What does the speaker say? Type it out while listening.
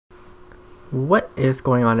What is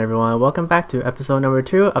going on, everyone? Welcome back to episode number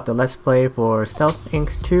 2 of the Let's Play for Stealth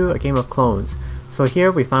Inc. 2, A Game of Clones. So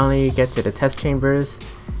here we finally get to the test chambers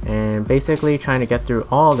and basically trying to get through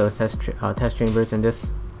all the test chambers in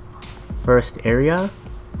this first area.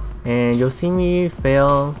 And you'll see me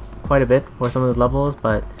fail quite a bit for some of the levels,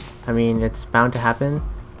 but I mean, it's bound to happen.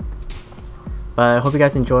 But I hope you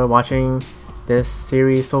guys enjoy watching this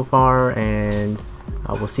series so far, and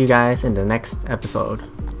we'll see you guys in the next episode.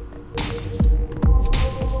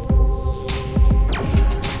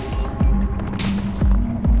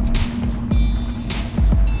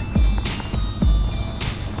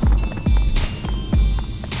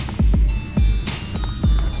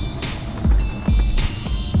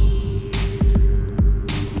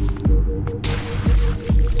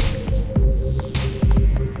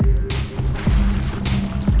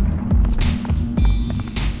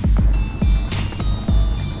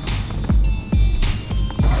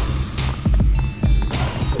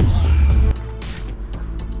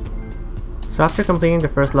 So after completing the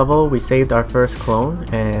first level, we saved our first clone,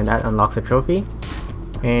 and that unlocks a trophy.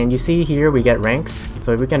 And you see here we get ranks,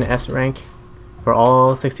 so if we get an S rank for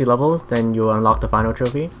all 60 levels, then you'll unlock the final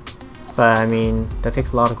trophy. But I mean, that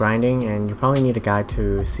takes a lot of grinding, and you probably need a guide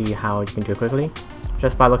to see how you can do it quickly.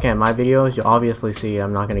 Just by looking at my videos, you'll obviously see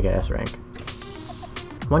I'm not going to get S rank.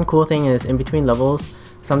 One cool thing is, in between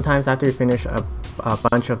levels, sometimes after you finish a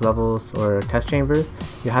bunch of levels or test chambers,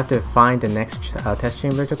 you have to find the next test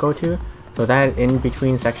chamber to go to. So that in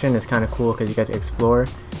between section is kind of cool because you get to explore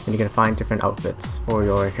and you can find different outfits for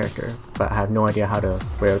your character, but I have no idea how to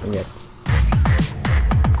wear them yet.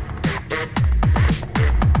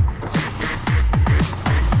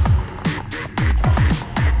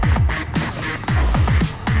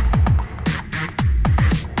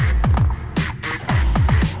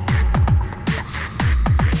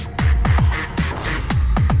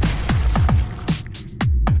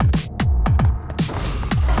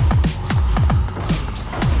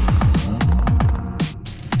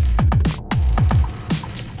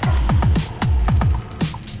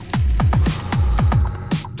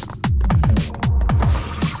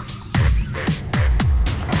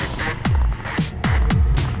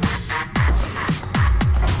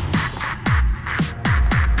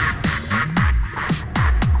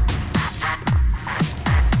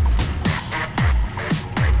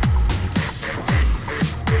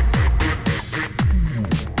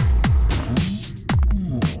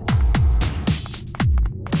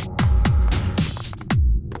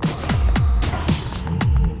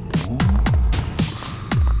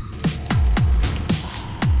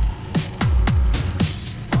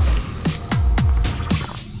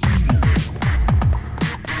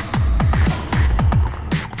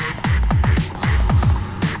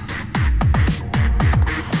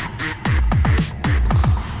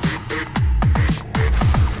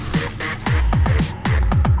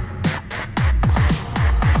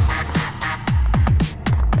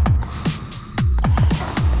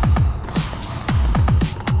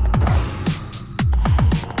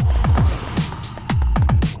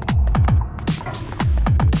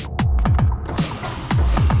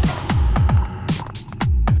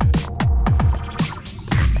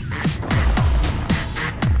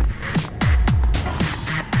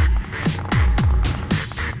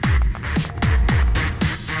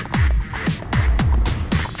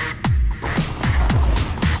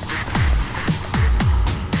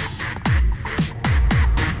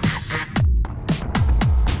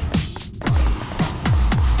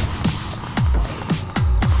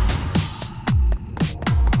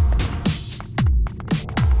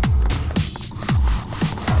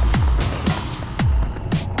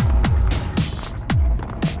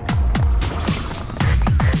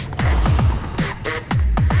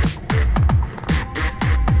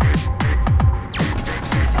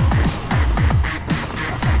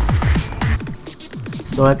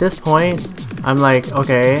 So at this point, I'm like,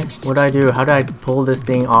 okay, what do I do? How do I pull this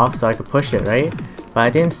thing off so I could push it, right? But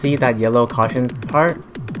I didn't see that yellow caution part.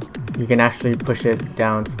 You can actually push it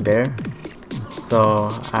down from there. So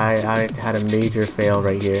I had a major fail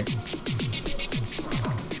right here.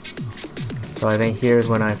 So I think here's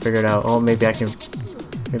when I figured out, oh, maybe I can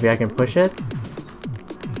push it.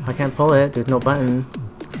 I can't pull it, there's no button.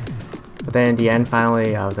 But then in the end,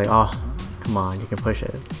 finally, I was like, oh, come on, you can push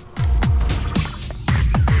it.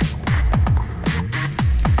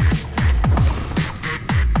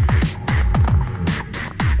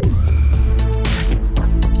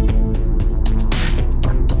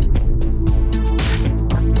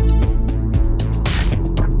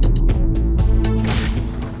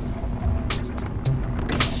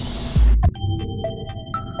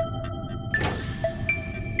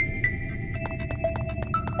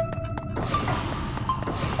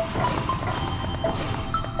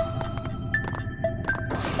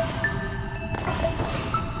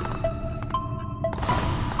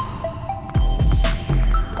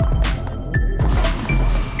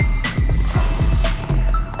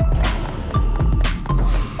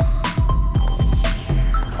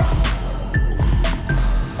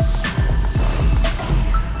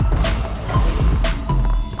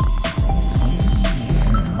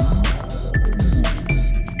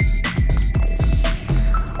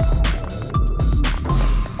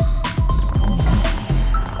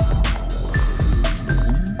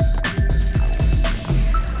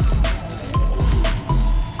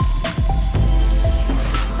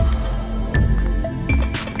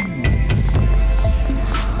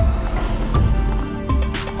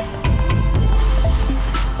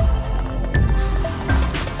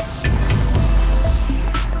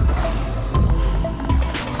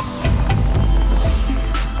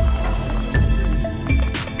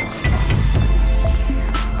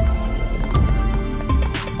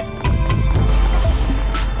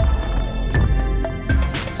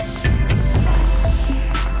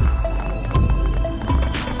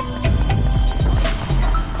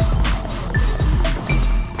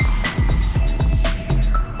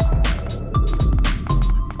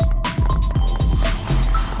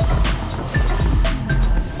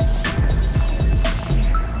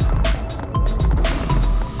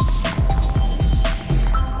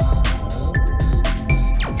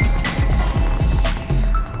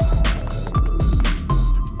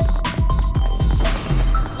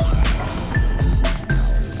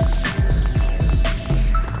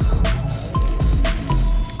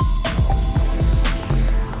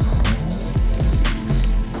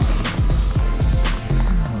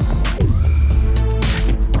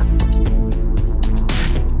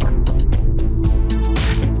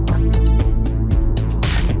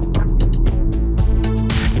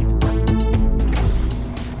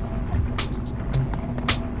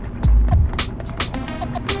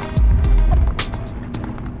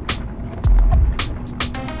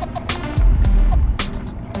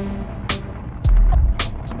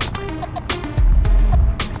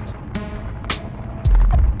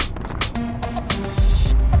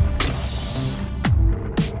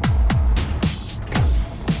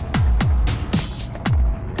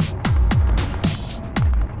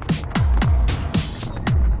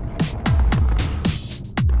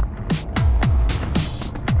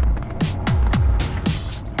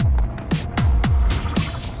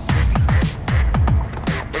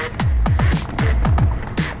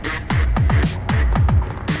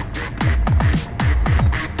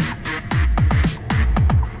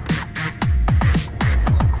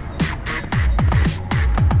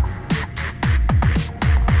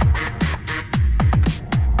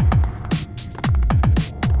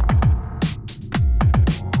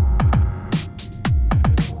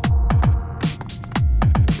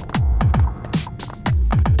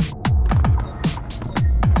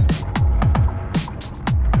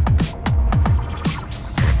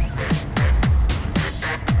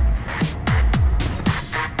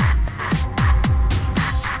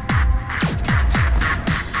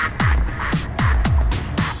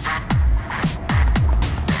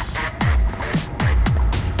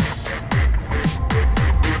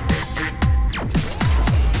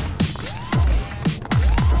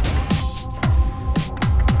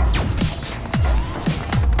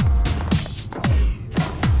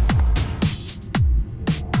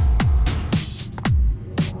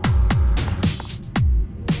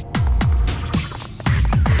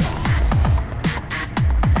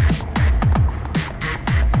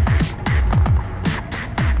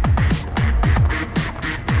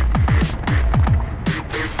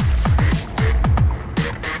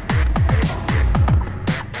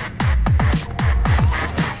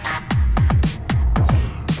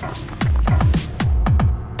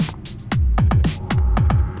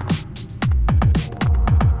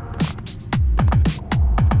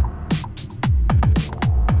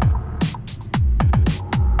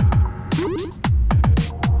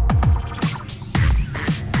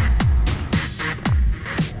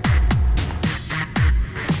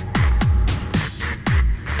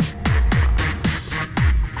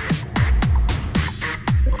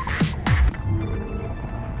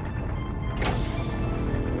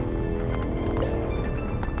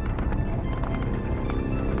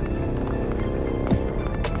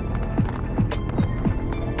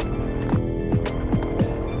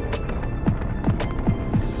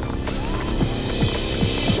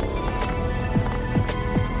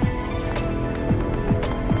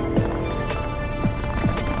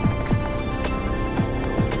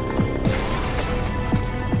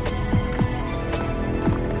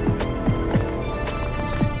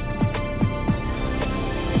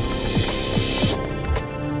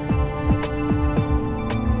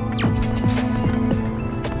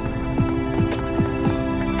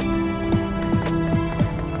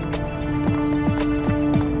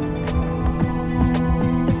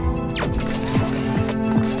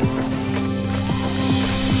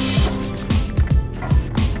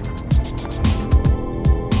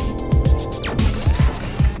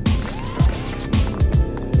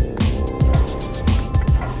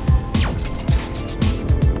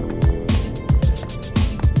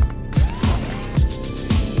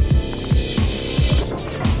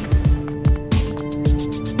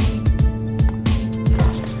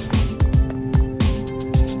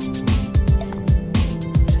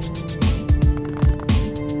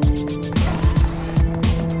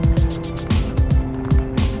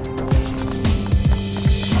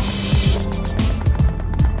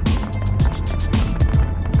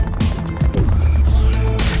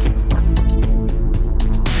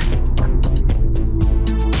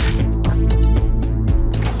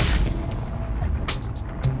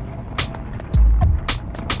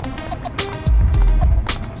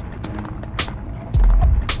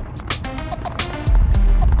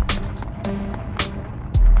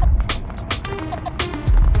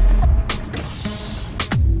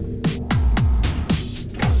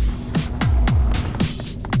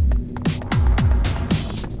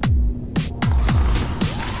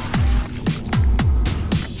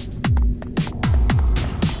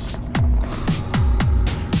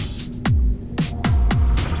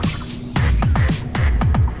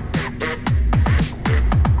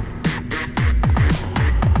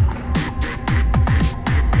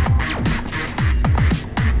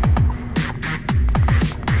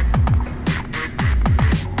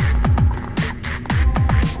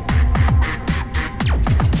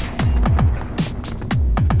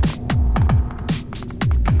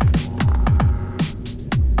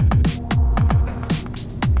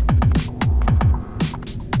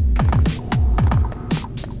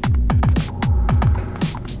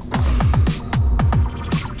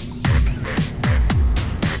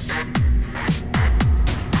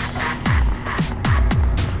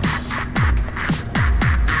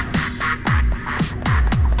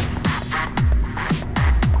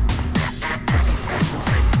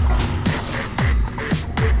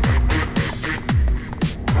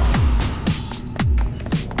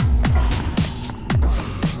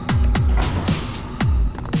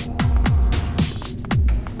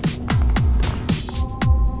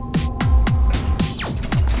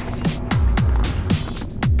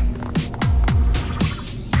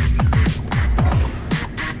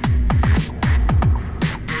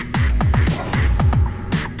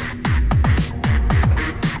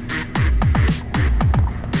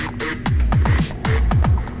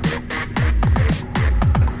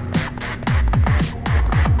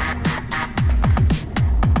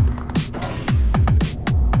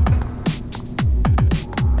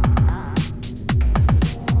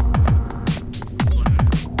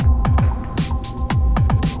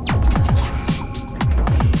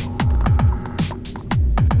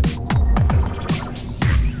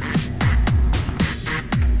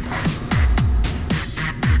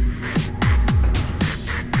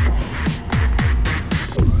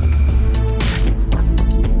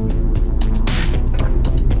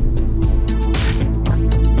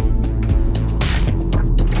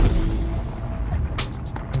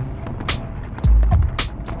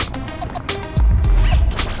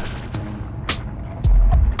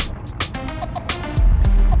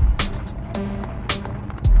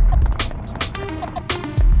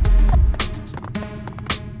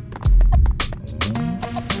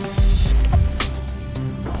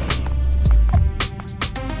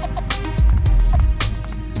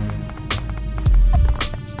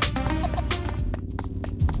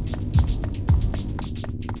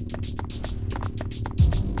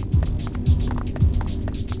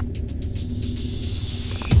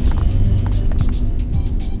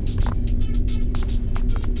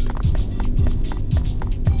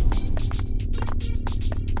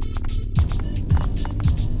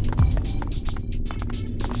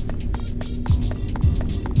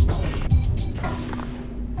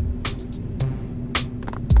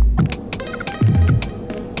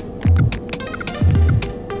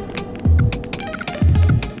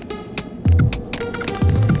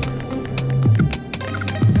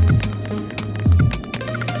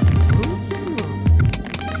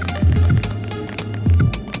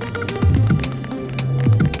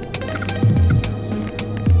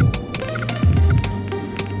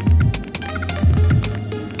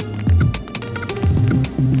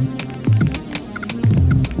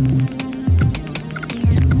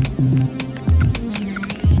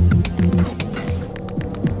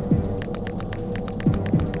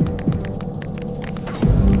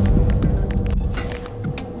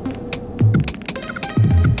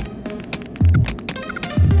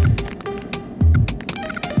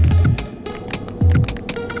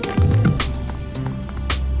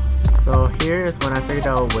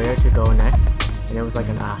 figured out where to go next, and it was like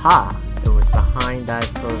an aha. It was behind that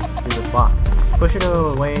sort of stupid block. Push it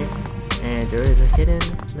away, and there is a hidden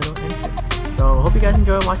little entrance. So hope you guys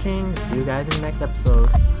enjoy watching. See you guys in the next episode.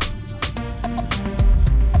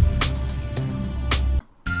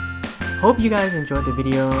 Hope you guys enjoyed the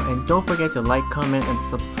video, and don't forget to like, comment, and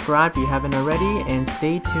subscribe if you haven't already, and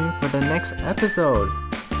stay tuned for the next episode.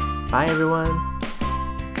 Bye everyone!